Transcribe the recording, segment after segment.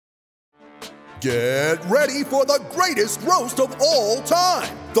Get ready for the greatest roast of all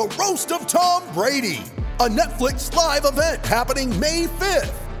time, the Roast of Tom Brady, a Netflix live event happening May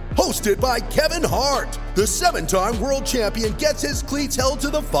 5th. Hosted by Kevin Hart, the 7-time world champion gets his cleats held to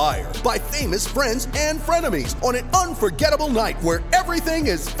the fire by famous friends and frenemies on an unforgettable night where everything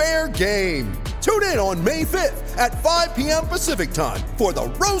is fair game. Tune in on May 5th at 5 p.m. Pacific time for the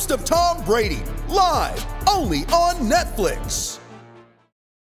Roast of Tom Brady, live only on Netflix.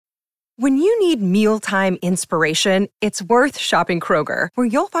 When you need mealtime inspiration, it's worth shopping Kroger, where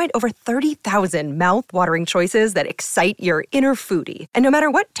you'll find over 30,000 mouth-watering choices that excite your inner foodie. And no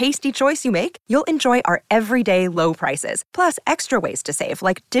matter what tasty choice you make, you'll enjoy our everyday low prices, plus extra ways to save,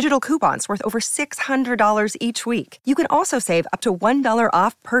 like digital coupons worth over $600 each week. You can also save up to $1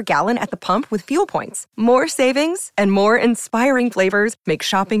 off per gallon at the pump with fuel points. More savings and more inspiring flavors make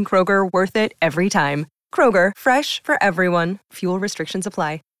shopping Kroger worth it every time. Kroger, fresh for everyone. Fuel restrictions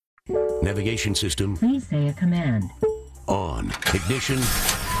apply. Navigation system. Please say a command. On. Ignition.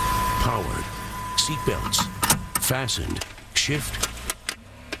 Powered. Seatbelts. Fastened. Shift.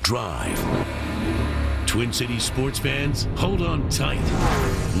 Drive. Twin Cities sports fans, hold on tight.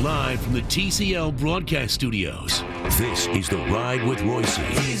 Live from the TCL broadcast studios, this is The Ride with Royce.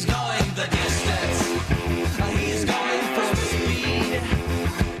 He's going the distance. He's going full speed.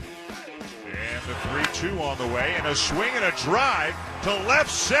 And the 3-2 on the way, and a swing and a drive to left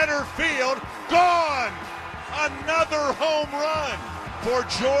center field. Gone! Another home run for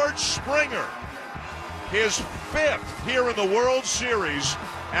George Springer. His 5th here in the World Series,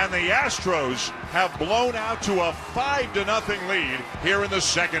 and the Astros have blown out to a 5-0 lead here in the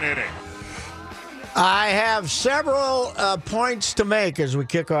second inning. I have several points to make as we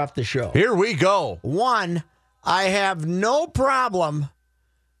kick off the show. Here we go. One, I have no problem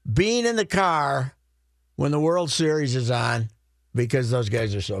being in the car when the World Series is on because those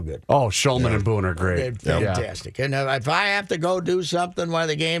guys are so good. Oh, Shulman and Boone are great. They're fantastic. And if I have to go do something while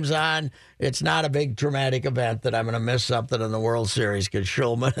the game's on, it's not a big traumatic event that I'm going to miss something in the World Series because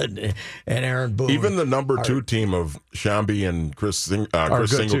Shulman and Aaron Boone. Even the number 2 team of Shambi and Chris Singleton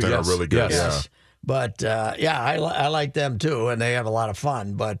too, yes. are really good. Yes. Yeah. But, I like them, too, and they have a lot of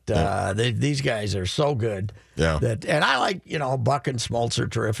fun. But these guys are so good. Yeah. And I like, Buck and Smoltz are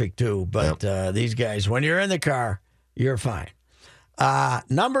terrific, too. But these guys, when you're in the car, you're fine.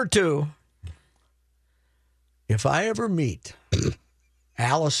 Number 2, if I ever meet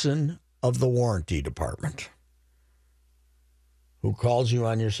Allison of the warranty department, who calls you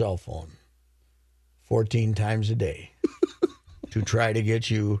on your cell phone 14 times a day to try to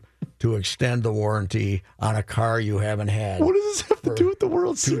get you to extend the warranty on a car you haven't had. What does this have to do with the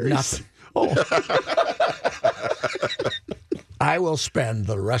World Series? Nothing. Oh. I will spend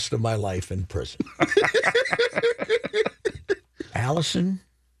the rest of my life in prison. Allison?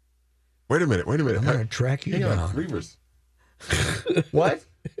 Wait a minute. I'm going to track you down. Reavers. What?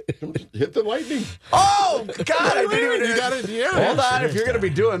 Hit the lightning. Oh, God. I didn't even. You got it. Yeah. Hold on. If you're going to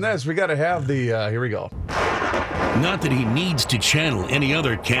be doing this, we got to have the. Here we go. Not that he needs to channel any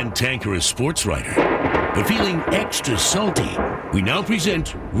other cantankerous sports writer, but feeling extra salty, we now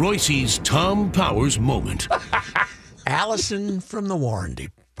present Royce's Tom Powers moment. Allison from the warranty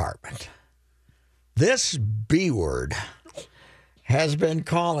department. This B word has been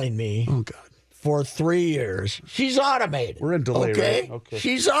calling me for 3 years. She's automated. We're in delay, okay? right? Okay.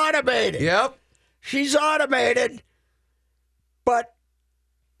 She's automated. Yep. She's automated. But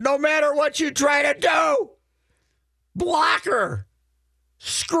no matter what you try to do, block her.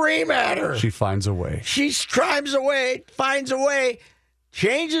 Scream at her. She finds a way. She finds a way,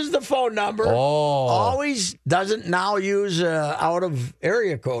 changes the phone number. Oh. Always doesn't now use out of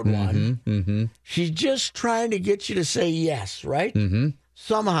area code one. Mm-hmm. She's just trying to get you to say yes, right? Mm-hmm.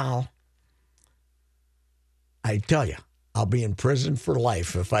 Somehow, I tell you, I'll be in prison for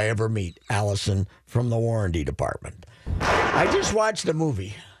life if I ever meet Allison from the warranty department. I just watched a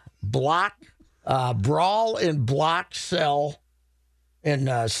movie, Brawl in Block Cell,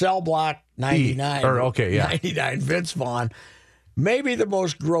 in Cell Block 99. 99, Vince Vaughn. Maybe the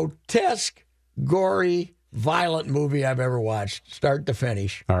most grotesque, gory, violent movie I've ever watched, start to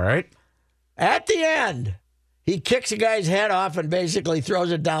finish. All right. At the end, he kicks a guy's head off and basically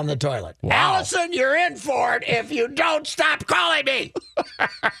throws it down the toilet. Wow. Allison, you're in for it if you don't stop calling me.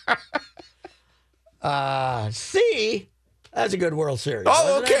 See? That's a good World Series.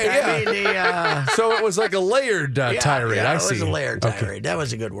 Oh, wasn't okay, it? I mean, so it was like a layered tirade. Yeah, I it see. was a layered tirade. Okay. That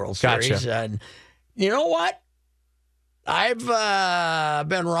was a good World Series. Gotcha. And you know what? I've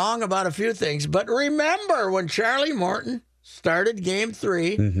been wrong about a few things, but remember when Charlie Morton started Game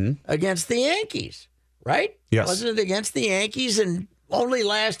 3 against the Yankees, right? Yes. Wasn't it against the Yankees? And only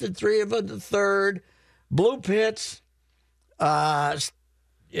lasted 3 of the third. Blue pits. Well,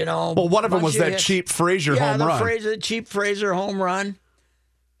 one of them was that cheap Frazier home run. The cheap Frazier home run.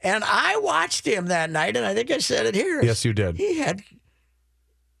 And I watched him that night, and I think I said it here. Yes, you did.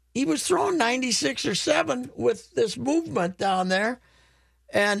 He was throwing 96 or 7 with this movement down there.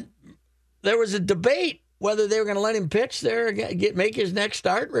 And there was a debate whether they were going to let him pitch there, make his next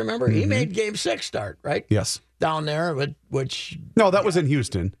start. Remember, he made Game 6 start, right? Yes. Down there, which... No, that was in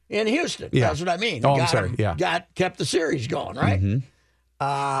Houston. In Houston. Yeah. That's what I mean. Oh, I'm sorry. Yeah. Kept the series going, right?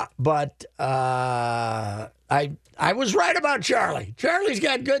 But I was right about Charlie. Charlie's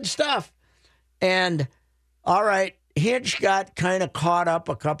got good stuff. And, all right, Hinch got kind of caught up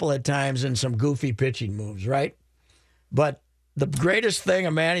a couple of times in some goofy pitching moves, right? But the greatest thing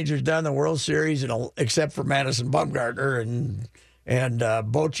a manager's done in the World Series, except for Madison Bumgarner and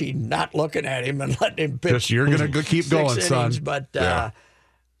Bochy not looking at him and letting him pitch. Just you're going to keep going, innings, son. But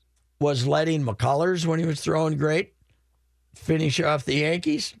was letting McCullers, when he was throwing great, finish off the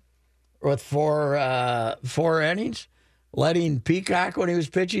Yankees with 4 innings. Letting Peacock, when he was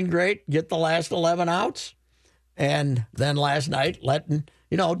pitching great, get the last 11 outs. And then last night,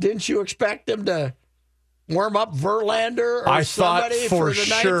 didn't you expect him to warm up Verlander or I somebody thought for the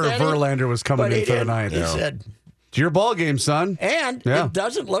sure ninth inning? Verlander was coming in for the ninth. He said, it's your ball game, son. And it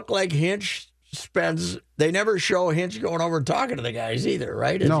doesn't look like Hinch spends. They never show Hinch going over and talking to the guys either,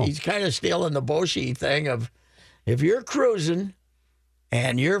 right? No. He's kind of still in the Bochy thing of, if you're cruising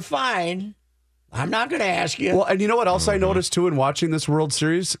and you're fine, I'm not going to ask you. Well, and you know what else I noticed too in watching this World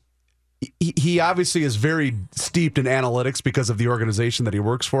Series? He obviously is very steeped in analytics because of the organization that he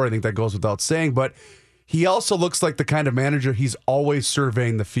works for. I think that goes without saying, but he also looks like the kind of manager, he's always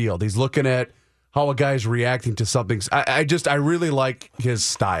surveying the field. He's looking at how a guy's reacting to something. I really like his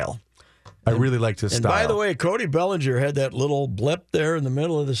style. I really liked his style. And by the way, Cody Bellinger had that little blip there in the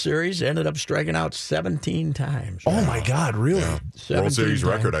middle of the series, ended up striking out 17 times. Oh, my God, really? Yeah. World Series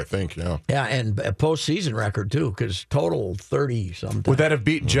record, I think, yeah. Yeah, and a postseason record, too, because total 30-something. Would that have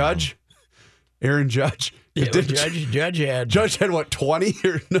beat Judge? Aaron Judge? Yeah, Judge had what, 20?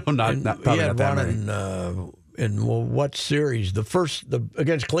 Or no, not probably not that many. In what series? The first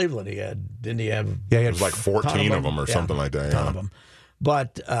against Cleveland he had. Didn't he have? Yeah, he had It was like 14 of them or something like that. Ton of them.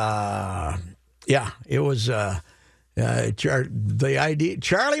 But, it was the idea.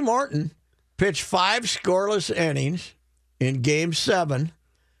 Charlie Morton pitched 5 scoreless innings in Game 7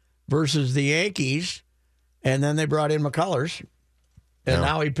 versus the Yankees, and then they brought in McCullers, and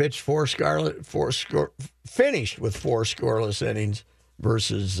now he pitched finished with 4 scoreless innings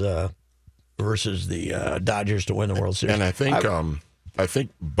versus the Dodgers to win the World Series. And I think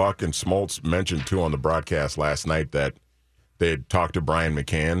Buck and Smoltz mentioned, too, on the broadcast last night that they had talked to Brian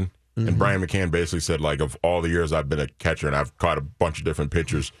McCann, and Brian McCann basically said, like, of all the years I've been a catcher and I've caught a bunch of different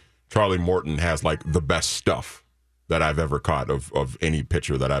pitchers, Charlie Morton has, like, the best stuff that I've ever caught of any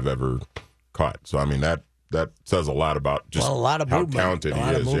pitcher that I've ever caught. So, I mean, that says a lot about just a lot of how movement, talented he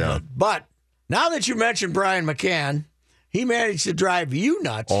is. Yeah. But now that you mentioned Brian McCann, he managed to drive you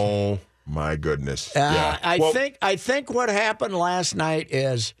nuts. Oh, my goodness. I think what happened last night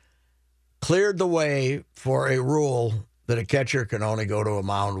is cleared the way for a rule that a catcher can only go to a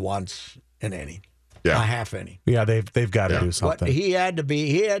mound once an inning, a half inning. Yeah, they've got to do something. But he had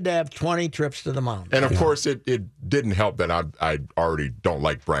to have 20 trips to the mound. And, of course, it didn't help that I already don't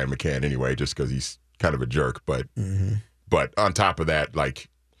like Brian McCann anyway, just because he's kind of a jerk. But on top of that, like,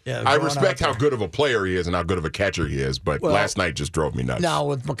 I respect how good of a player he is and how good of a catcher he is, but last night just drove me nuts. Now,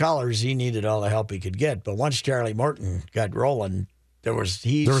 with McCullers, he needed all the help he could get. But once Charlie Morton got rolling, there was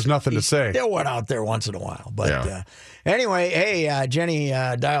nothing to say. Still went out there once in a while. But anyway, hey, Jenny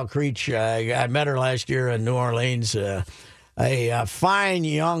Dial Creech, I met her last year in New Orleans, a fine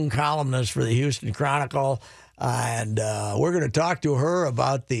young columnist for the Houston Chronicle. And we're going to talk to her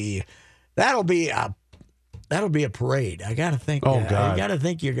about that'll be a parade. I got to think. Oh, God. I got to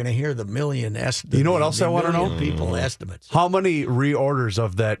think you're going to hear the million estimates. You know what else I want to know? People estimates. How many reorders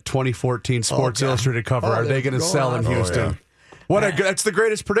of that 2014 Sports Illustrated cover are they going to sell in Houston? That's the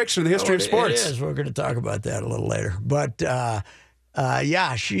greatest prediction in the history of sports. It is. We're going to talk about that a little later. But,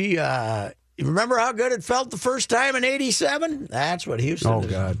 she... remember how good it felt the first time in '87? That's what Houston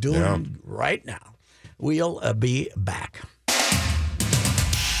is doing right now. We'll be back.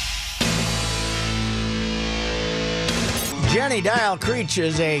 Jenny Dial Creech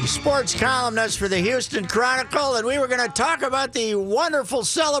is a sports columnist for the Houston Chronicle, and we were going to talk about the wonderful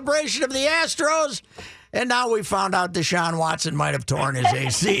celebration of the Astros, and now we found out Deshaun Watson might have torn his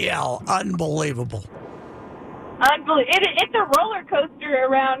ACL. Unbelievable. It's a roller coaster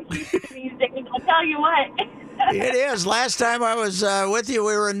around Houston these days, I'll tell you what. It is. Last time I was with you,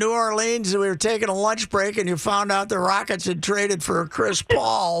 we were in New Orleans, and we were taking a lunch break, and you found out the Rockets had traded for Chris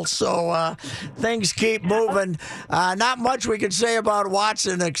Paul. So things keep moving. Not much we could say about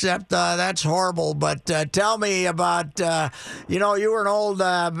Watson, except that's horrible. But tell me about, you were an old,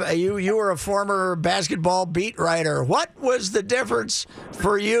 you were a former basketball beat writer. What was the difference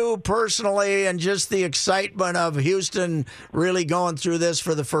for you personally and just the excitement of Houston really going through this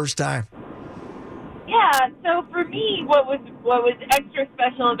for the first time? Yeah, so for me, what was extra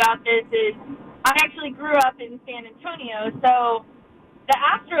special about this is I actually grew up in San Antonio, so the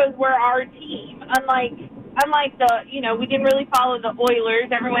Astros were our team. Unlike the, we didn't really follow the Oilers.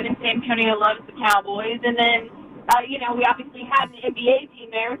 Everyone in San Antonio loves the Cowboys, and then we obviously had an NBA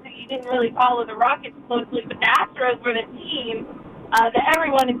team there, so you didn't really follow the Rockets closely. But the Astros were the team that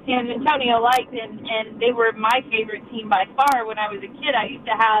everyone in San Antonio liked, and they were my favorite team by far. When I was a kid, I used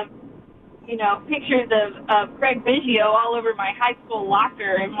to have pictures of Craig Biggio all over my high school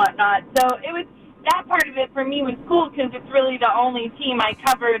locker and whatnot. So it was, that part of it for me was cool because it's really the only team I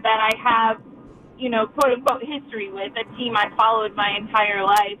covered that I have, quote unquote history with, a team I followed my entire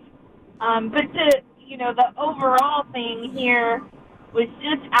life. But the overall thing here was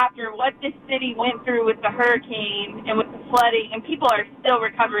just after what this city went through with the hurricane and with the flooding, and people are still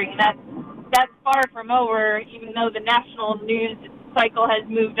recovering. That's far from over, even though the national news cycle has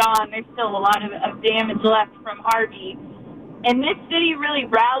moved on. There's still a lot of damage left from Harvey. And this city really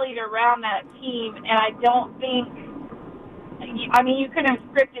rallied around that team, and I don't think, you couldn't have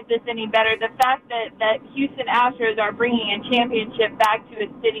scripted this any better. The fact that Houston Astros are bringing a championship back to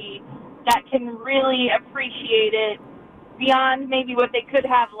a city that can really appreciate it beyond maybe what they could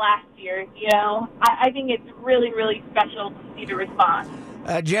have last year, I think it's really, really special to see the response.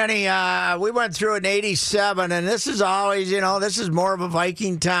 Jenny, we went through it in '87, and this is always, this is more of a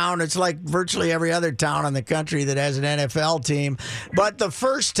Viking town. It's like virtually every other town in the country that has an NFL team. But the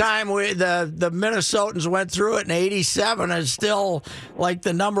first time the Minnesotans went through it in '87 is still like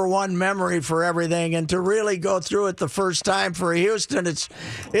the number one memory for everything. And to really go through it the first time for Houston, it's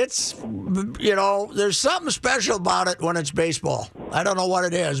there's something special about it when it's baseball. I don't know what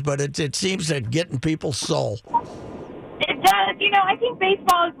it is, but it seems to get in people's soul. It does. I think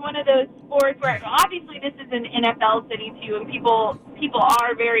baseball is one of those sports where obviously this is an NFL city too, and people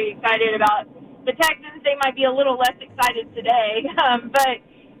are very excited about the Texans. They might be a little less excited today,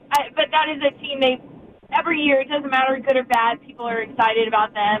 but that is a team every year, it doesn't matter good or bad, people are excited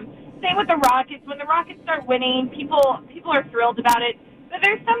about them. Same with the Rockets. When the Rockets start winning, people are thrilled about it. But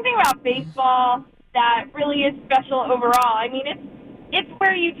there's something about baseball that really is special overall. It's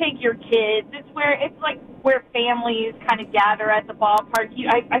where you take your kids. It's like where families kind of gather at the ballpark.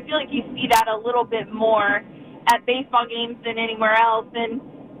 I feel like you see that a little bit more at baseball games than anywhere else, and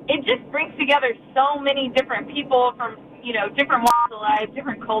it just brings together so many different people from different walks of life,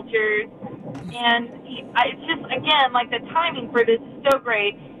 different cultures, and it's just, again, like the timing for this is so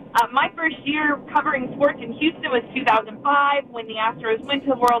great. My first year covering sports in Houston was 2005 when the Astros went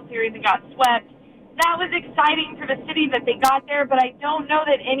to the World Series and got swept. That was exciting for the city that they got there, but I don't know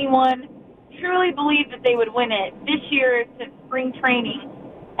that anyone truly believed that they would win it. This year, since spring training,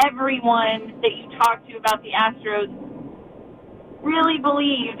 everyone that you talk to about the Astros really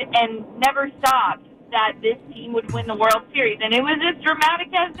believed and never stopped that this team would win the World Series. And it was as dramatic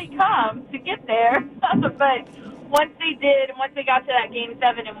as they come to get there. But once they did, and once they got to that Game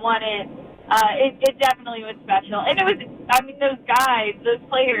 7 and won it, it definitely was special. And it was, those guys, those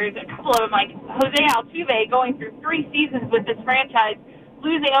players, a couple of them, like Jose Altuve, going through 3 seasons with this franchise,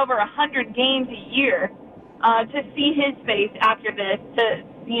 losing over 100 games a year, to see his face after this,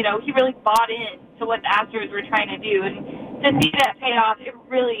 he really bought in to what the Astros were trying to do. And to see that pay off, it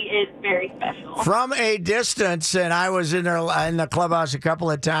really is very special. From a distance, and I was in the clubhouse a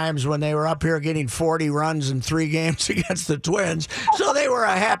couple of times when they were up here getting 40 runs in 3 games against the Twins. So they were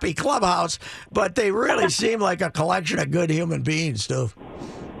a happy clubhouse, but they really seemed like a collection of good human beings, too.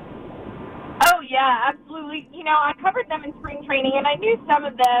 Oh, yeah, absolutely. I covered them in spring training, and I knew some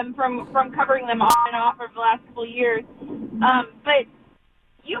of them from covering them on and off over the last couple of years. But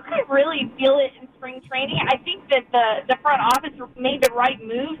you could really feel it in spring training. I think that the front office made the right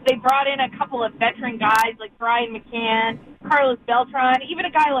moves. They brought in a couple of veteran guys like Brian McCann, Carlos Beltran, even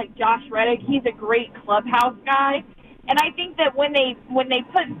a guy like Josh Reddick. He's a great clubhouse guy. And I think that when they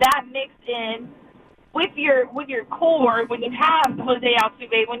put that mix in with your core, when you have Jose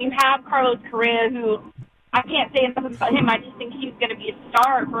Altuve, when you have Carlos Correa, who I can't say enough about him, I just think he's going to be a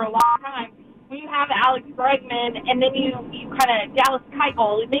star for a long time. When you have Alex Bregman, and then you kind of Dallas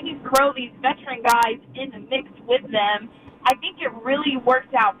Keuchel, and then you throw these veteran guys in the mix with them, I think it really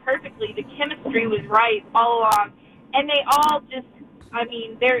worked out perfectly. The chemistry was right all along. And they all just, I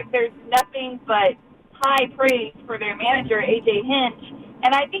mean, there's nothing but high praise for their manager, A.J. Hinch.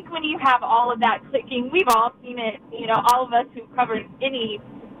 And I think when you have all of that clicking, we've all seen it, you know, all of us who've covered any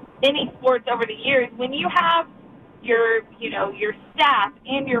sports over the years, when you have your staff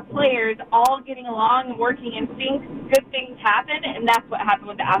and your players all getting along and working and seeing good things happen, and that's what happened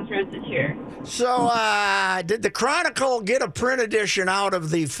with the Astros this year. So, did the Chronicle get a print edition out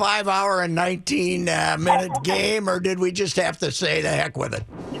of the 5-hour and 19-minute game, or did we just have to say the heck with it?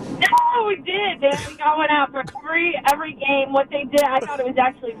 No, we did. We got one out for every game. What they did, I thought it was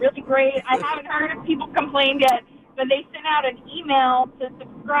actually really great. I haven't heard of people complain yet, but they sent out an email to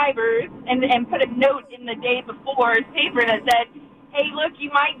subscribers and put a note in the day before's paper that said, hey, look, you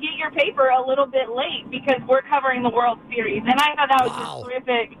might get your paper a little bit late because we're covering the World Series. And I thought that was a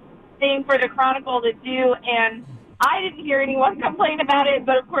terrific thing for the Chronicle to do, and I didn't hear anyone complain about it,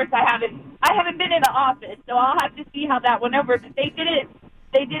 but of course I haven't been in the office, so I'll have to see how that went over. But they did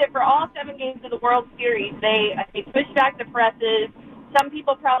it for all 7 games of the World Series. They pushed back the presses. Some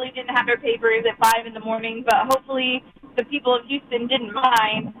people probably didn't have their papers at 5 in the morning, but hopefully the people of Houston didn't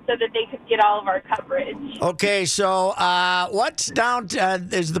mind so that they could get all of our coverage. Okay, so what's downtown?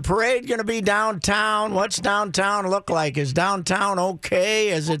 Is the parade going to be downtown? What's downtown look like? Is downtown okay?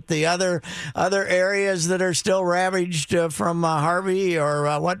 Is it the other areas that are still ravaged from Harvey,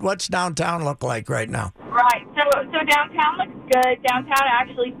 or what's downtown look like right now? Right, so downtown looks good. Downtown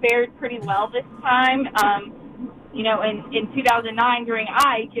actually fared pretty well this time. You know, in 2009 during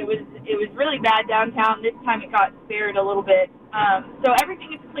Ike, it was really bad downtown. This time it got spared a little bit. So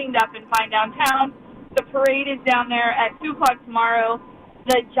everything is cleaned up and fine downtown. The parade is down there at 2 o'clock tomorrow.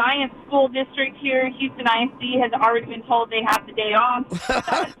 The Giants school district here, Houston ISD, has already been told they have the day off.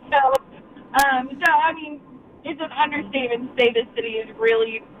 So I mean, it's an understatement to say the city is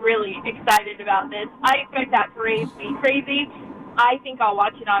really, really excited about this. I expect that parade to be crazy. I think I'll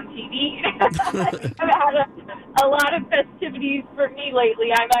watch it on TV. I've had a lot of festivities for me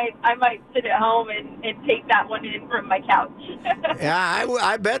lately. I might sit at home and take that one in from my couch. Yeah,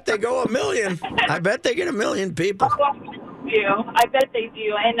 I bet they go 1 million. I bet they get 1 million people. I bet they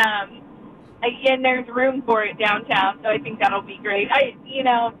do. And again, there's room for it downtown, so I think that'll be great.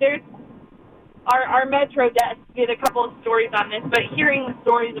 There's our Metro desk did a couple of stories on this, but hearing the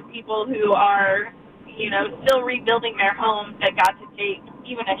stories of people who are still rebuilding their homes that got to take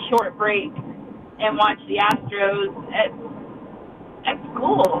even a short break and watch the Astros, that's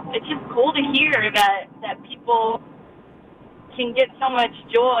cool. It's just cool to hear that people can get so much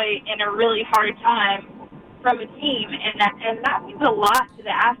joy in a really hard time from a team, and that means a lot to the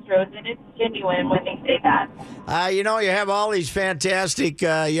Astros, and it's genuine when they say that. You have all these fantastic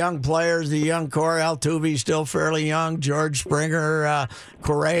young players. The young core, Altuve's still fairly young. George Springer,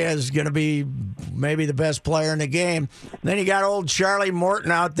 Correa is going to be maybe the best player in the game. Then you got old Charlie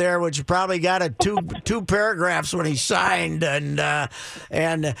Morton out there, which probably got two paragraphs when he signed,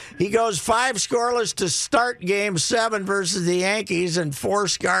 and he goes 5 scoreless to start Game 7 versus the Yankees, and 4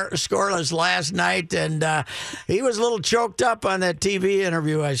 scoreless last night, and he was a little choked up on that TV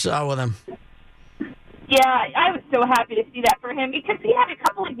interview I saw with him. Yeah, I was so happy to see that for him because he had a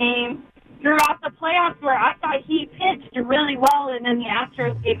couple of games throughout the playoffs where I thought he pitched really well, and then the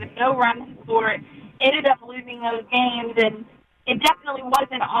Astros gave him no runs for it, ended up losing those games, and it definitely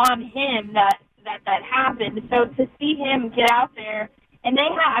wasn't on him that happened. So to see him get out there, and they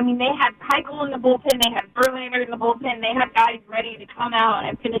had Keuchel in the bullpen, they had Verlander in the bullpen, they had guys ready to come out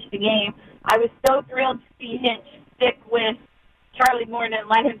and finish the game. I was so thrilled to see Hinch stick with Charlie Morton and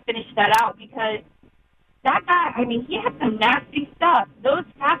let him finish that out because that guy, he had some nasty stuff. Those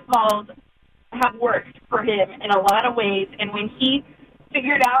fastballs have worked for him in a lot of ways, and when he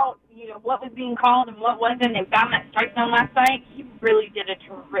figured out, what was being called and what wasn't and found that strike zone last night, he really did a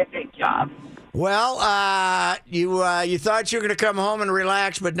terrific job. Well, you thought you were going to come home and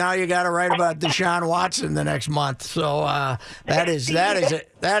relax, but now you got to write about Deshaun Watson the next month. So that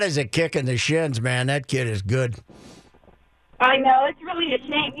is a kick in the shins, man. That kid is good. I know, it's really a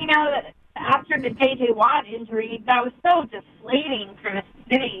shame. After the J.J. Watt injury, that was so deflating for the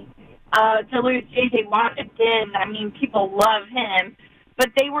city to lose J.J. Watt again. People love him. But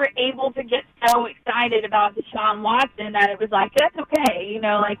they were able to get so excited about Deshaun Watson that it was like, that's okay.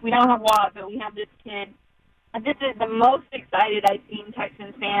 We don't have Watt, but we have this kid. And this is the most excited I've seen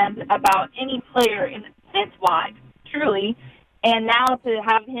Texans fans about any player since Watt, truly. And now to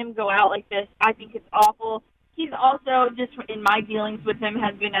have him go out like this, I think it's awful. He's also, just in my dealings with him,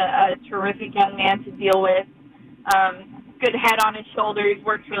 has been a terrific young man to deal with. Good head on his shoulders,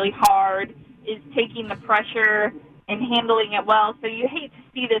 works really hard, is taking the pressure and handling it well. So you hate to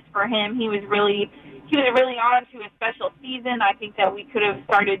see this for him. He was really on to a special season. I think that we could have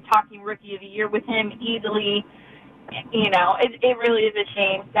started talking Rookie of the Year with him easily. It really is a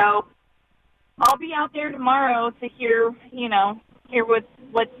shame. So I'll be out there tomorrow to hear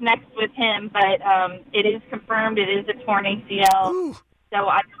what's next with him. But it is confirmed. It is a torn ACL. Ooh. So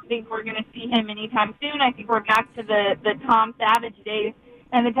I don't think we're going to see him anytime soon. I think we're back to the Tom Savage days.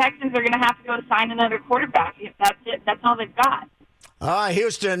 And the Texans are going to have to go sign another quarterback. If that's it, that's all they've got.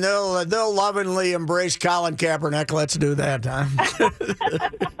 Houston, they'll lovingly embrace Colin Kaepernick. Let's do that, huh?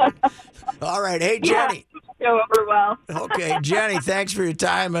 All right. Hey, Jenny. Go over well. Okay, Jenny, thanks for your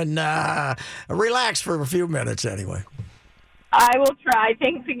time, and relax for a few minutes anyway. I will try.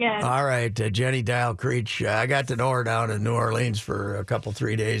 Thanks again. All right, Jenny Dial Creech. I got to know her down in New Orleans for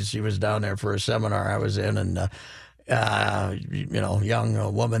 3 days. She was down there for a seminar I was in, and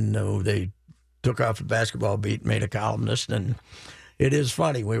young woman who they took off the basketball beat, made a columnist, and it is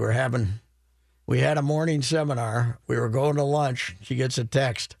funny. We had a morning seminar. We were going to lunch. She gets a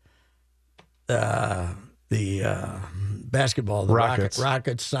text. The basketball, the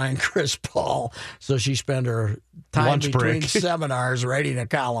Rockets signed Chris Paul, so she spent her time lunch between break. seminars writing a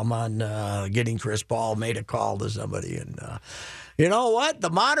column on getting Chris Paul, made a call to somebody. And you know what? The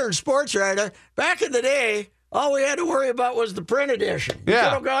modern sports writer, back in the day, all we had to worry about was the print edition. You could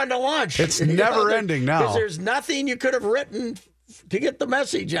have gone to lunch. It's never ending now. Because there's nothing you could have written to get the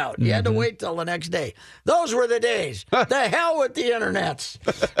message out. You had to wait till the next day. Those were the days. The hell with the internets.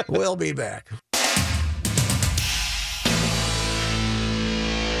 We'll be back.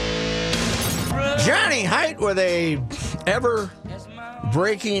 Johnny Height with a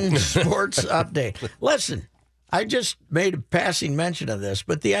ever-breaking sports update. Listen, I just made a passing mention of this,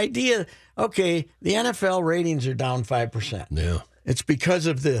 but the idea, okay, the NFL ratings are down 5%. Yeah. It's because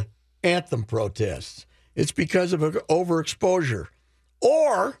of the anthem protests. It's because of overexposure.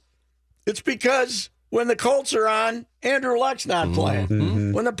 Or it's because when the Colts are on, Andrew Luck's not playing.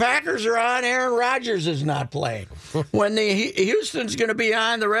 Mm-hmm. When the Packers are on, Aaron Rodgers is not playing. When the Houston's going to be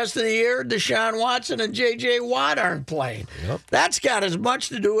on the rest of the year, Deshaun Watson and J.J. Watt aren't playing. Yep. That's got as much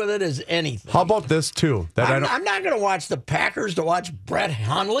to do with it as anything. How about this, too? I'm not going to watch the Packers to watch Brett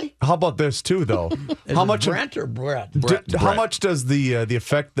Hundley. How about this, too, though? How much Brent or Brett? How much does the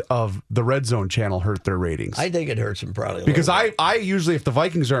effect of the Red Zone channel hurt their ratings? I think it hurts them probably. Because I usually, if the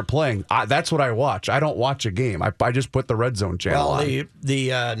Vikings aren't playing, that's what I watch. I don't watch a game. I just put the Red Zone channel on. The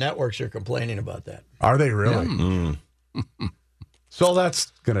networks are complaining about that. Are they really? Yeah. So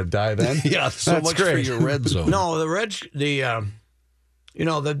that's gonna die then. Yeah, so that's much great. for your Red Zone. No, the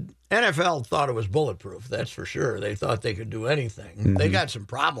NFL thought it was bulletproof. That's for sure. They thought they could do anything. Mm-hmm. They got some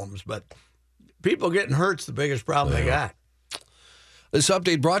problems, but people getting hurt's the biggest problem they got. This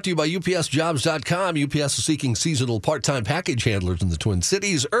update brought to you by UPSJobs.com. UPS is seeking seasonal part-time package handlers in the Twin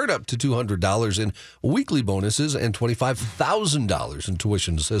Cities. Earn up to $200 in weekly bonuses and $25,000 in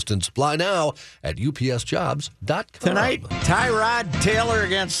tuition assistance. Apply now at UPSJobs.com. Tonight, Tyrod Taylor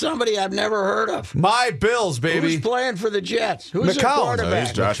against somebody I've never heard of. My Bills, baby. Who's playing for the Jets? Who's the quarterback?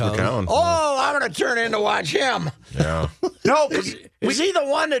 He's Josh McCown. Oh, I'm going to turn in to watch him. Yeah. No, is he the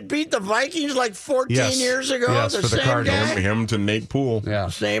one that beat the Vikings like 14 years ago? Yes, the for the same Cardinals. guy? Him to Nate Poole. Yeah.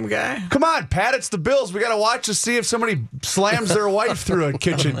 Same guy. Come on, Pat, it's the Bills. We got to watch to see if somebody slams their wife through a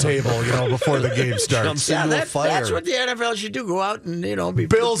kitchen table, before the game starts. Yeah, that's what the NFL should do. Go out and, be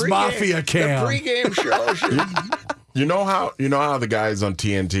Bills the Mafia cam. The pregame show should. You know how the guys on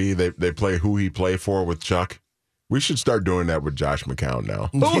TNT they play Who He Play For with Chuck? We should start doing that with Josh McCown now.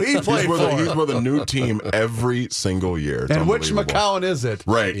 Who he play for? He's with a new team every single year. It's and which McCown is it?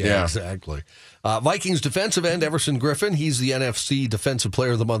 Right, yeah. Exactly. Vikings defensive end Everson Griffin. He's the NFC Defensive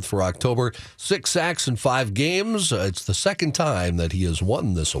Player of the Month for October. 6 sacks in 5 games. It's the second time that he has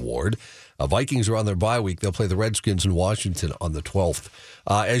won this award. Vikings are on their bye week. They'll play the Redskins in Washington on the 12th.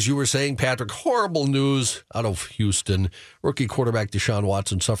 As you were saying, Patrick, horrible news out of Houston. Rookie quarterback Deshaun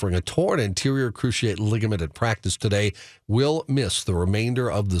Watson suffering a torn anterior cruciate ligament at practice today. Will miss the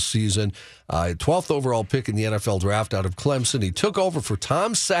remainder of the season. 12th overall pick in the NFL draft out of Clemson. He took over for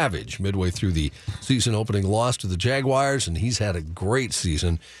Tom Savage midway through the season opening loss to the Jaguars, and he's had a great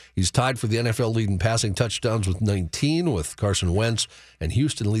season. He's tied for the NFL lead in passing touchdowns with 19 with Carson Wentz, and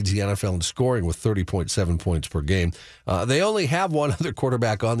Houston leads the NFL in scoring with 30.7 points per game. They only have one other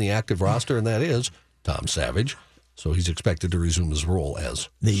quarterback on the active roster, and that is Tom Savage. So he's expected to resume his role as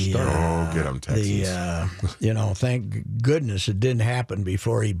starter. Get him, Texans. Thank goodness it didn't happen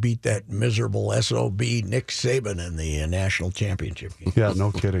before he beat that miserable SOB Nick Saban in the national championship game. Yeah,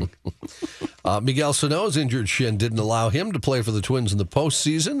 no kidding. Miguel Sano's injured shin didn't allow him to play for the Twins in the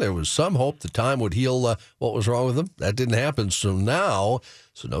postseason. There was some hope the time would heal what was wrong with him. That didn't happen. So now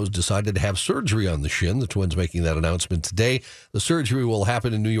Sano's decided to have surgery on the shin. The Twins making that announcement today. The surgery will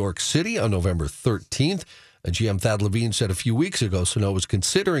happen in New York City on November 13th. GM Thad Levine said a few weeks ago Sano was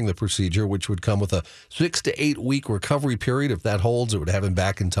considering the procedure, which would come with a 6 to 8 week recovery period. If that holds, it would have him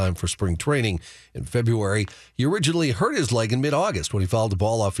back in time for spring training in February. He originally hurt his leg in mid-August when he fouled the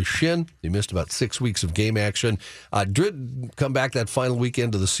ball off his shin. He missed about 6 weeks of game action. Did come back that final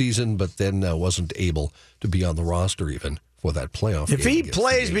weekend of the season, but then wasn't able to be on the roster even for that playoff If game he against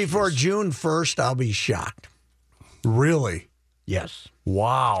plays the before Yankees. June 1st, I'll be shocked. Really? Yes.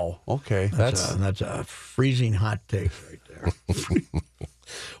 Wow. Okay. That's a freezing hot take right there.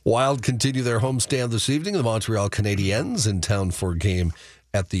 Wild continue their homestand this evening. The Montreal Canadiens in town for a game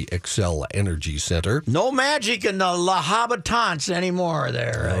at the Xcel Energy Center. No magic in the La Habitants anymore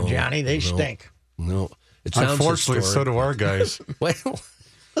there, Johnny. They stink. No. It sounds Unfortunately, historic. so do our guys. Well,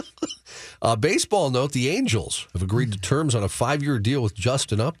 baseball note, the Angels have agreed to terms on a 5-year deal with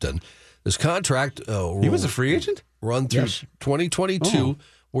Justin Upton. This contract He was a free agent? run through Yes. 2022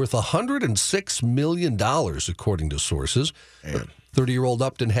 worth $106 million, according to sources. The 30-year-old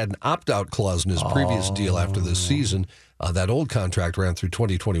Upton had an opt-out clause in his previous deal after this season. That old contract ran through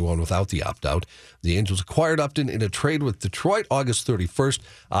 2021 without the opt-out. The Angels acquired Upton in a trade with Detroit August 31st.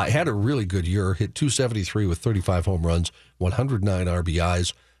 Had a really good year, hit .273 with 35 home runs, 109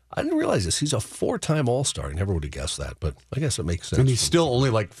 RBIs. I didn't realize this. He's a 4-time All-Star. I never would have guessed that, but I guess it makes sense. And he's still only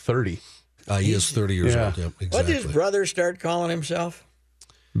like 30. He is 30 years Yeah. old. Yep, What did his exactly. brother start calling himself?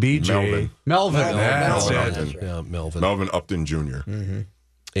 BJ. Melvin. That's Melvin. it. Yeah, Melvin. Melvin Upton Jr.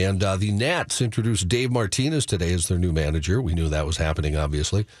 And the Nats introduced Dave Martinez today as their new manager. We knew that was happening,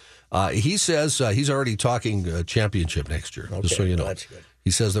 obviously. He says he's already talking championship next year, just so you know. That's good.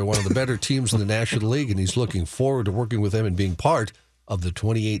 He says they're one of the better teams in the National League, and he's looking forward to working with them and being part of the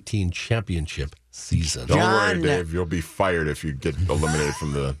 2018 championship season. Don't John- worry, Dave. You'll be fired if you get eliminated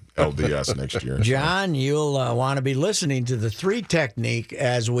from the LDS next year. John, you'll want to be listening to the 3 technique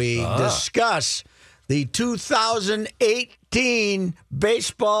as we discuss the 2018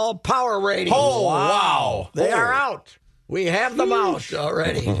 baseball power ratings. Oh, wow. They are out. We have them out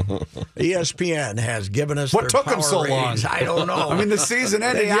already. ESPN has given us What their took 'em power so long? ratings. I don't know. I mean, the season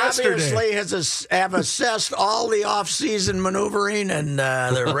ended They yesterday. obviously have assessed all the off-season maneuvering, and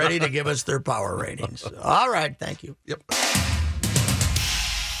they're ready to give us their power ratings. All right, thank you. Yep.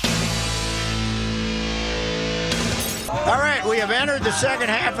 All right, we have entered the second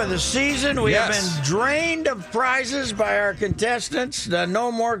half of the season. We have Yes. been drained of prizes by our contestants. No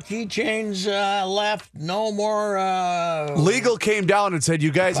more keychains left. No more Legal came down and said,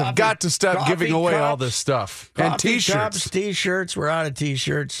 you guys have got to stop giving away all this stuff. And coffee T-shirts. cups, T-shirts. We're out of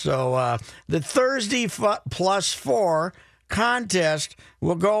T-shirts. So the Thursday plus 4 contest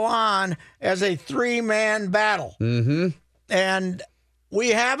will go on as a 3-man battle. Mm-hmm. And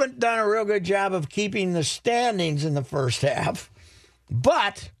we haven't done a real good job of keeping the standings in the first half,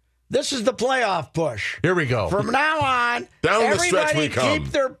 but this is the playoff push. Here we go. From now on, Down the stretch everybody we come.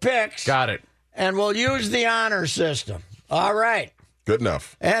 keep their picks, Got it. and we'll use the honor system. All right. Good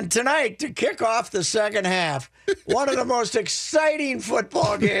enough. And tonight, to kick off the second half, one of the most exciting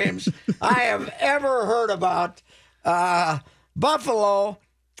football games I have ever heard about. Buffalo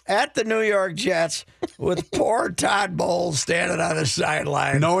at the New York Jets with poor Todd Bowles standing on the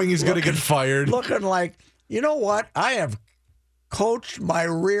sideline. Knowing he's going to get fired. Looking like, you know what? I have coached my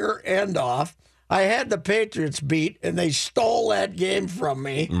rear end off. I had the Patriots beat, and they stole that game from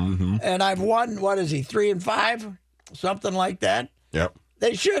me. Mm-hmm. And I've won, 3-5? Something like that. Yep.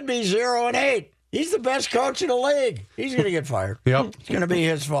 They should be 0-8. He's the best coach in the league. He's going to get fired. Yep. It's going to be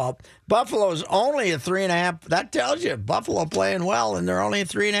his fault. Buffalo's only a 3.5. That tells you Buffalo playing well, and they're only a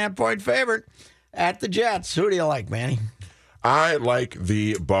 3.5-point favorite at the Jets. Who do you like, Manny? I like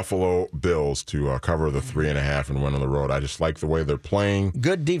the Buffalo Bills to cover the 3.5 and win on the road. I just like the way they're playing.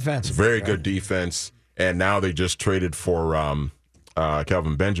 Good defense. Very good defense. And now they just traded for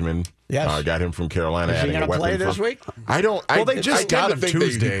Kelvin Benjamin. Yes. Got him from Carolina. Is he adding a going to weapon play this from- week? I don't. Well, they I just tend got to him think that he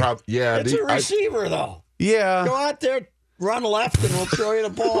Tuesday. yeah, It's a receiver, though. Go Yeah. out there, run left, and we'll throw you the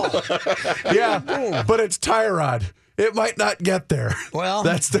ball. Yeah. But it's Tyrod. It might not get there. Well-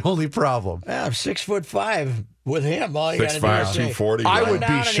 that's the only problem. Yeah, 6'5" with him. All you got to do 6'5", is say, 240. I run would be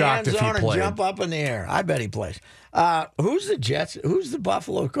down in the shocked end if he zone and played. jump up in the air. I bet he plays. Who's the Jets? Who's the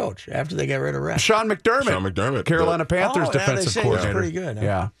Buffalo coach after they got rid of Rex? Sean McDermott. Sean McDermott. Carolina Panthers they defensive say coordinator. he's pretty good. Huh?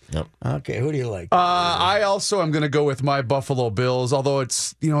 Yeah. Yep. Okay, who do you like? I also am going to go with my Buffalo Bills, although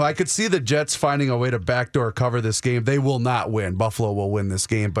it's, I could see the Jets finding a way to backdoor cover this game. They will not win. Buffalo will win this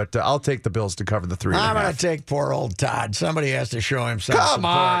game, but I'll take the Bills to cover the 3.5. I'm going to take poor old Todd. Somebody has to show him some Come support.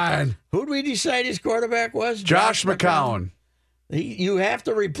 on. Who'd we decide his quarterback was? Josh McCown. You have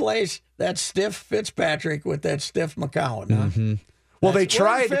to replace that stiff Fitzpatrick with that stiff McCown. Huh? Mm-hmm. Well, they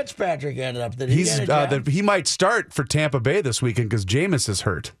tried. Where Fitzpatrick ended up. Did he get a job? He might start for Tampa Bay this weekend because Jameis is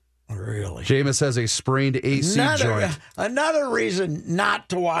hurt. Really? Jameis has a sprained AC joint. Another reason not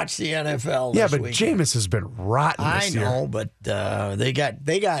to watch the NFL. Yeah, this but weekend. Jameis has been rotten this year. I know, but they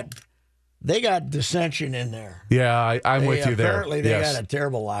got dissension in there. Yeah, I'm with you there. Apparently, they got a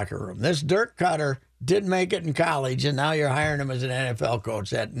terrible locker room. This Dirk Cutter didn't make it in college, and now you're hiring him as an NFL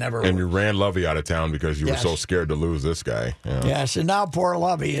coach. That never. And you ran Lovey out of town because you were so scared to lose this guy. Yeah. Yes, and now poor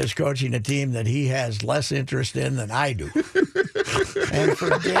Lovey is coaching a team that he has less interest in than I do, and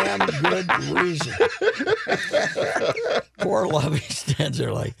for damn good reason. Poor Lovey stands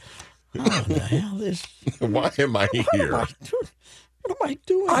there like, "What the hell is? Why am I here? What am I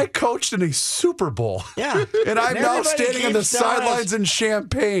doing? I coached in a Super Bowl. Yeah. And I'm now everybody standing on the keeps telling sidelines us- in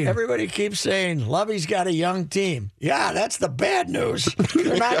Champaign. Everybody keeps saying Lovey's got a young team. Yeah, that's the bad news.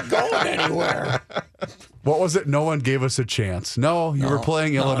 They're not going anywhere. What was it? No one gave us a chance. No, you were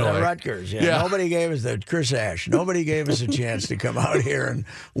playing Illinois. The Rutgers. Yeah. Nobody gave us Chris Ash. Nobody gave us a chance to come out here and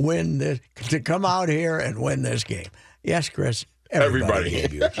win this. To come out here and win this game. Yes, Chris. Everybody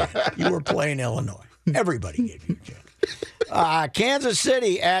gave you a chance. You were playing Illinois. Everybody gave you a chance. Kansas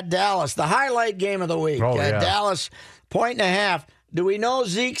City at Dallas, the highlight game of the week. Oh, yeah. Dallas, 1.5. Do we know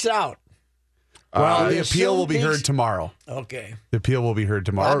Zeke's out? Well, the appeal will be heard tomorrow. Okay. The appeal will be heard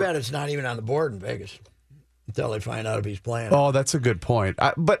Well, tomorrow. I bet it's not even on the board in Vegas until they find out if he's playing. Oh, that's a good point.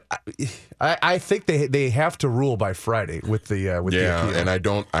 I think they have to rule by Friday with the appeal.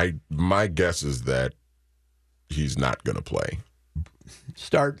 And my guess is that he's not going to play.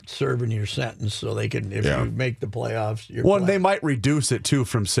 Start serving your sentence so they can, if you make the playoffs. They might reduce it too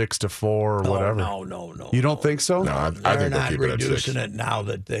from 6 to 4 or whatever. No. You don't think so? No, I They're think they'll not keep it at 6. reducing it now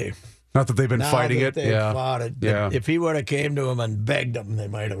that they. Not that they've been fighting it. They've fought it. Yeah. If he would have came to him and begged him, they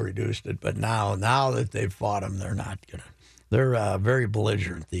might have reduced it. But now that they've fought him, they're not gonna. They're very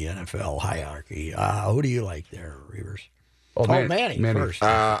belligerent. The NFL hierarchy. Who do you like there, Reavers? Manny first.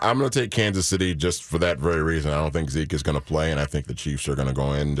 I'm going to take Kansas City just for that very reason. I don't think Zeke is going to play, and I think the Chiefs are going to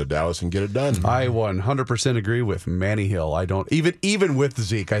go into Dallas and get it done. I 100% agree with Manny Hill. I don't even with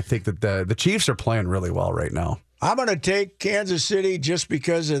Zeke. I think that the Chiefs are playing really well right now. I'm going to take Kansas City just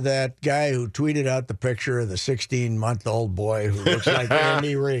because of that guy who tweeted out the picture of the 16-month-old boy who looks like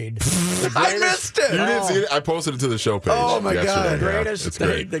Andy Reid. I missed it. You didn't see it? I posted it to the show page. Oh, my God.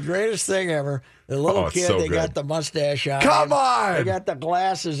 yesterday. The greatest thing ever. The little it's kid, so they good. got the mustache on. Come him. on! They got the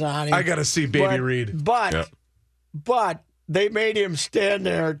glasses on him. I got to see Baby Reed. But they made him stand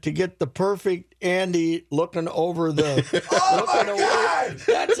there to get the perfect Andy looking over the. Oh, my God!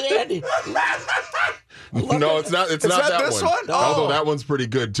 That's Andy. No, it's not. It's not that this one. one? Although that one's pretty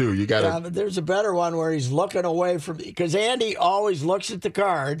good too. You got to. But there's a better one where he's looking away from because Andy always looks at the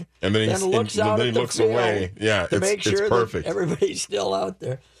card And then he looks out then at he the looks field away. Yeah, to make sure it's perfect. that everybody's still out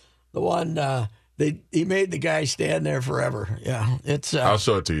there. The one he made the guy stand there forever. Yeah, it's. I'll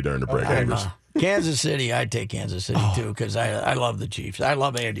show it to you during the break. Kansas City, I'd take Kansas City too because I love the Chiefs. I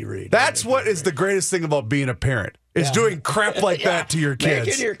love Andy Reid. That's what is the greatest thing about being a parent. Is doing crap like that to your kids.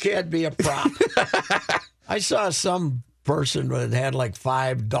 Making your kid be a prop. I saw some person that had like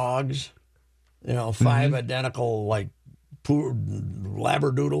 5 dogs, 5 identical like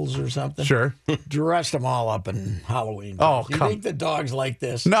labradoodles or something. Sure. Dressed them all up in Halloween. Oh, you think the dogs like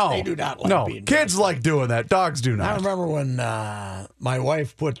this? No. They do not like being kids like doing that. Dogs do I not. remember when my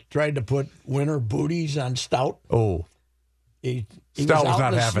wife tried to put winter booties on Stout. Oh. He Stout was out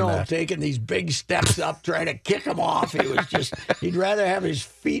not in the having snow, that. taking these big steps up, trying to kick him off. He'd rather have his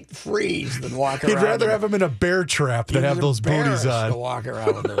feet freeze than walk around. He'd rather have him in a bear trap than have those booties to on. walk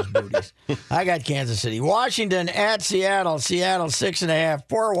around with those booties. I got Kansas City. Washington at Seattle. Seattle 6.5.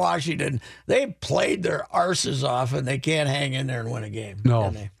 Poor Washington. They played their arses off, and they can't hang in there and win a game. No,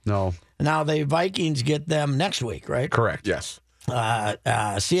 can they? no. Now, the Vikings get them next week, right? Correct. Yes.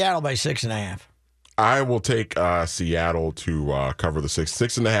 Seattle by 6.5. I will take Seattle to cover the 6.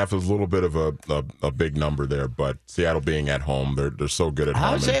 6.5 is a little bit of a big number there, but Seattle being at home, they're so good at home.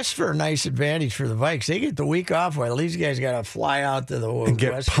 How's this for a nice advantage for the Vikes? They get the week off while these guys got to fly out to the and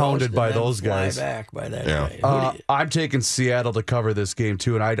get West pounded Coast by and then those fly guys. back by that Yeah. guy. I'm taking Seattle to cover this game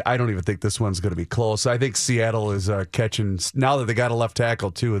too, and I don't even think this one's going to be close. I think Seattle is catching now that they got a left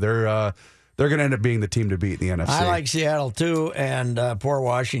tackle too. They're going to end up being the team to beat in the NFC. I like Seattle too, and poor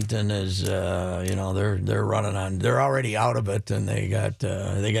Washington is, they're running on. They're already out of it, and they got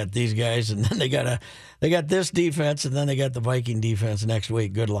these guys, and then they got this defense, and then they got the Viking defense next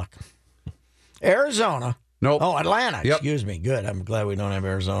week. Good luck. Arizona. Nope. Oh, Atlanta. Yep. Excuse me. Good. I'm glad we don't have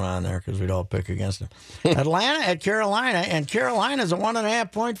Arizona on there because we'd all pick against them. Atlanta at Carolina, and Carolina's a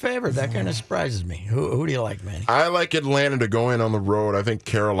 1.5-point favorite. That kind of surprises me. Who do you like, Manny? I like Atlanta to go in on the road. I think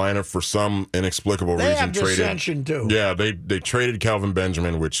Carolina, for some inexplicable They reason, have traded. dissension too. Yeah, they traded Kelvin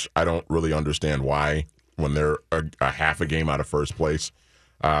Benjamin, which I don't really understand why when they're a half a game out of first place.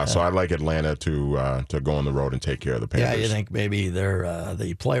 So I like Atlanta to go on the road and take care of the Panthers. Yeah, you think maybe they're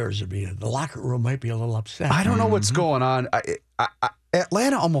the players would be the locker room might be a little upset. I don't know what's going on.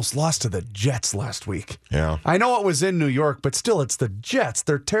 Atlanta almost lost to the Jets last week. Yeah. I know it was in New York, but still, it's the Jets.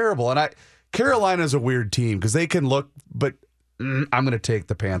 They're terrible. And Carolina's a weird team because they can look, but I'm going to take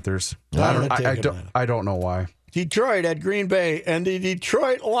the Panthers. I don't know why. Detroit at Green Bay, and the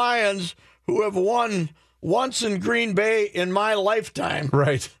Detroit Lions, who have won once in Green Bay in my lifetime,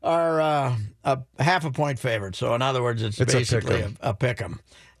 Right. are a 0.5-point favorite. So, in other words, it's basically a pick 'em.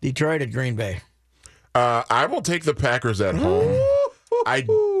 Detroit at Green Bay. I will take the Packers at home. I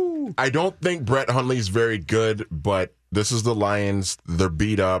don't think Brett Hundley's very good, but this is the Lions. They're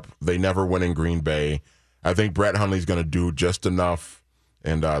beat up. They never win in Green Bay. I think Brett Hundley's going to do just enough,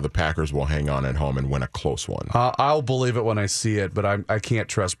 and the Packers will hang on at home and win a close one. I'll believe it when I see it, but I can't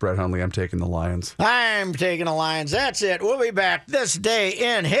trust Brett Hundley. I'm taking the Lions. I'm taking the Lions. That's it. We'll be back this day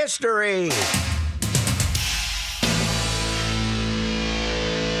in history.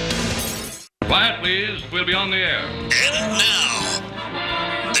 Quiet, please. We'll be on the air. And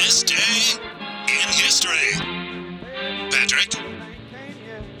now, this day in history. Patrick?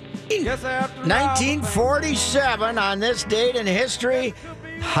 1947, on this date in history,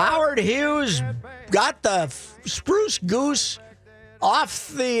 Howard Hughes got the Spruce Goose off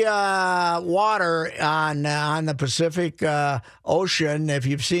the water on the Pacific Ocean. If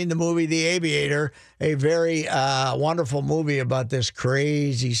you've seen the movie The Aviator, a very wonderful movie about this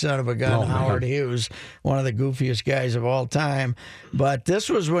crazy son of a gun, Howard Hughes, one of the goofiest guys of all time. But this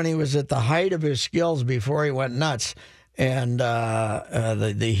was when he was at the height of his skills before he went nuts. And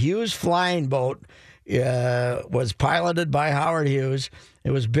the Hughes flying boat was piloted by Howard Hughes. It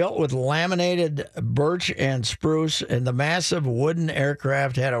was built with laminated birch and spruce, and the massive wooden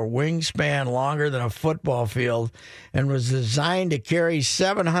aircraft had a wingspan longer than a football field and was designed to carry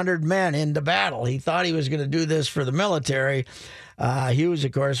 700 men into battle. He thought he was going to do this for the military. Hughes,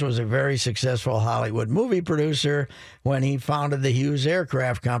 of course, was a very successful Hollywood movie producer when he founded the Hughes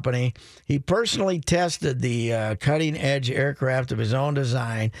Aircraft Company. He personally tested the cutting-edge aircraft of his own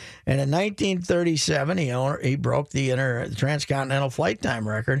design, and in 1937, he broke the transcontinental flight time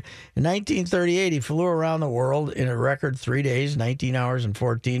record. In 1938, he flew around the world in a record 3 days, 19 hours, and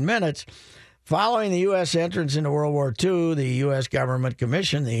 14 minutes. Following the U.S. entrance into World War II, the U.S. government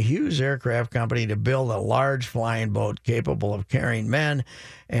commissioned the Hughes Aircraft Company to build a large flying boat capable of carrying men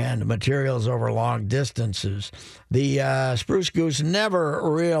and materials over long distances. The Spruce Goose never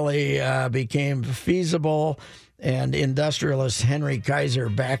really became feasible, and industrialist Henry Kaiser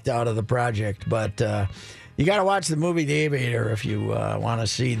backed out of the project. But you got to watch the movie The Aviator if you want to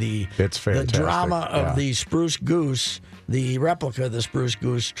see the drama of the Spruce Goose, the replica of the Spruce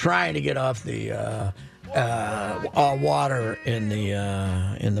Goose, trying to get off the water in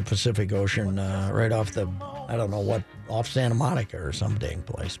the Pacific Ocean, right off off Santa Monica or some dang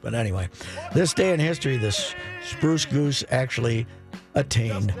place. But anyway, this day in history, this Spruce Goose actually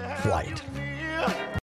attained flight.